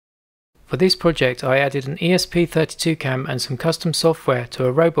For this project I added an ESP32-CAM and some custom software to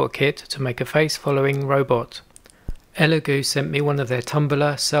a robot kit to make a face-following robot. Elegoo sent me one of their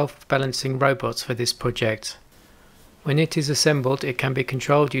Tumbller self-balancing robots for this project. When it is assembled, it can be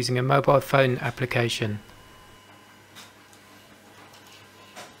controlled using a mobile phone application.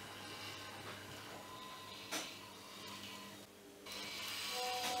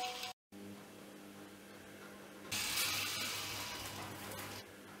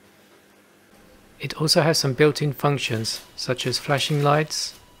 It also has some built-in functions such as flashing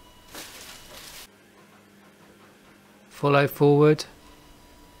lights, follow forward,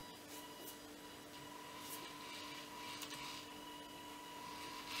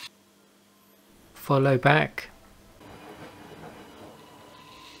 follow back,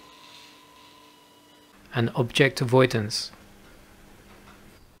 and object avoidance.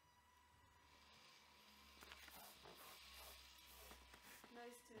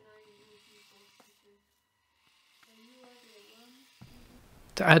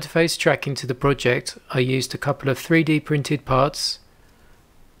 To add face tracking to the project, I used a couple of 3D printed parts,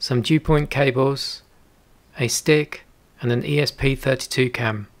 some dew-point cables, a stick, and an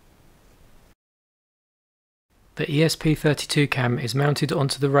ESP32-CAM. The ESP32-CAM is mounted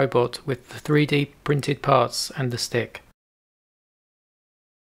onto the robot with the 3D printed parts and the stick.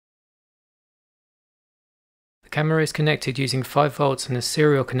 The camera is connected using 5 volts and a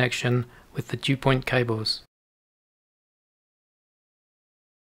serial connection with the dew-point cables.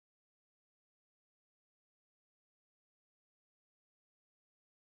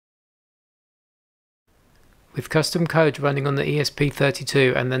 With custom code running on the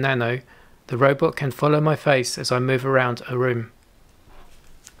ESP32 and the Nano, the robot can follow my face as I move around a room.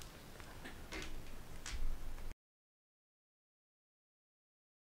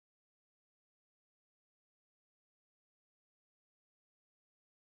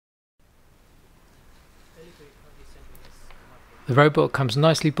 The robot comes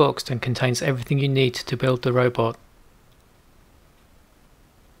nicely boxed and contains everything you need to build the robot.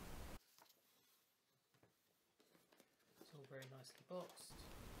 It's all very nicely boxed.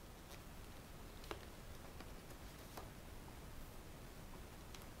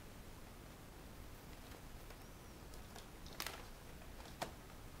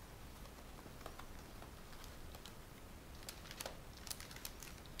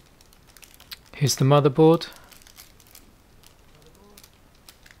 Here's the motherboard.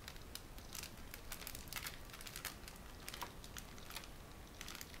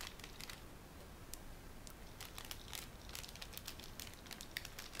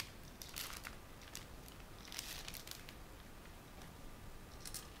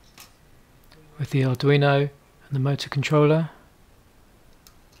 With the Arduino and the motor controller.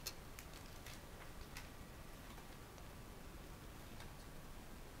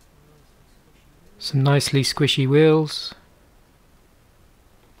 Some nicely squishy wheels.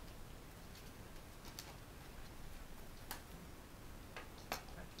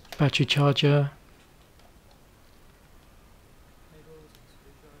 Battery charger.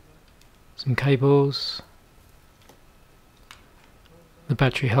 Some cables. The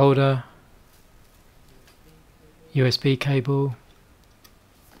battery holder. USB cable.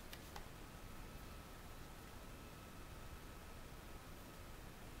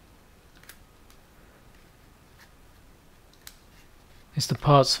 It's the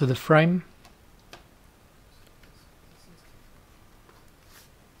parts for the frame.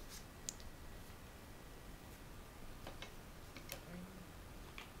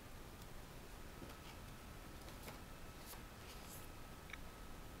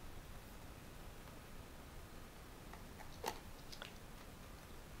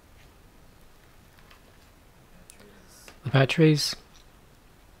 The batteries.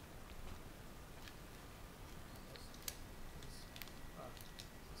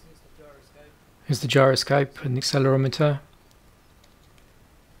 Here's the gyroscope and the accelerometer.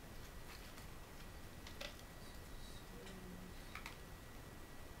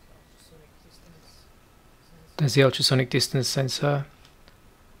 There's the ultrasonic distance sensor.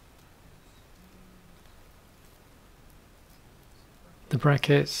 The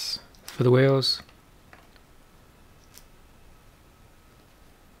brackets for the wheels.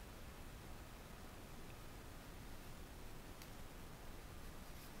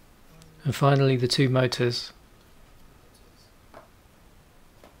 And finally the 2 motors.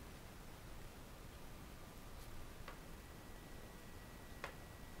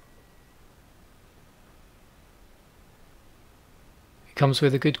 It comes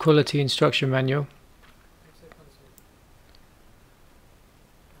with a good quality instruction manual.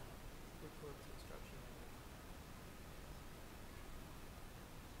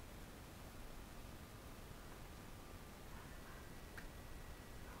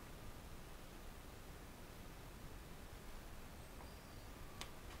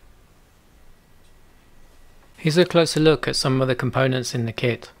 Here's a closer look at some of the components in the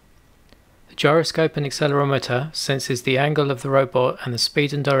kit. The gyroscope and accelerometer senses the angle of the robot and the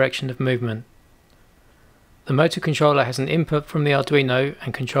speed and direction of movement. The motor controller has an input from the Arduino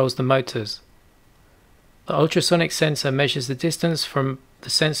and controls the motors. The ultrasonic sensor measures the distance from the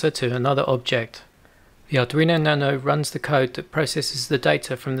sensor to another object. The Arduino Nano runs the code that processes the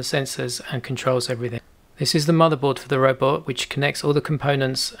data from the sensors and controls everything. This is the motherboard for the robot, which connects all the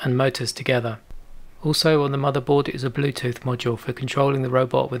components and motors together. Also on the motherboard is a Bluetooth module for controlling the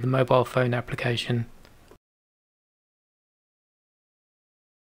robot with the mobile phone application.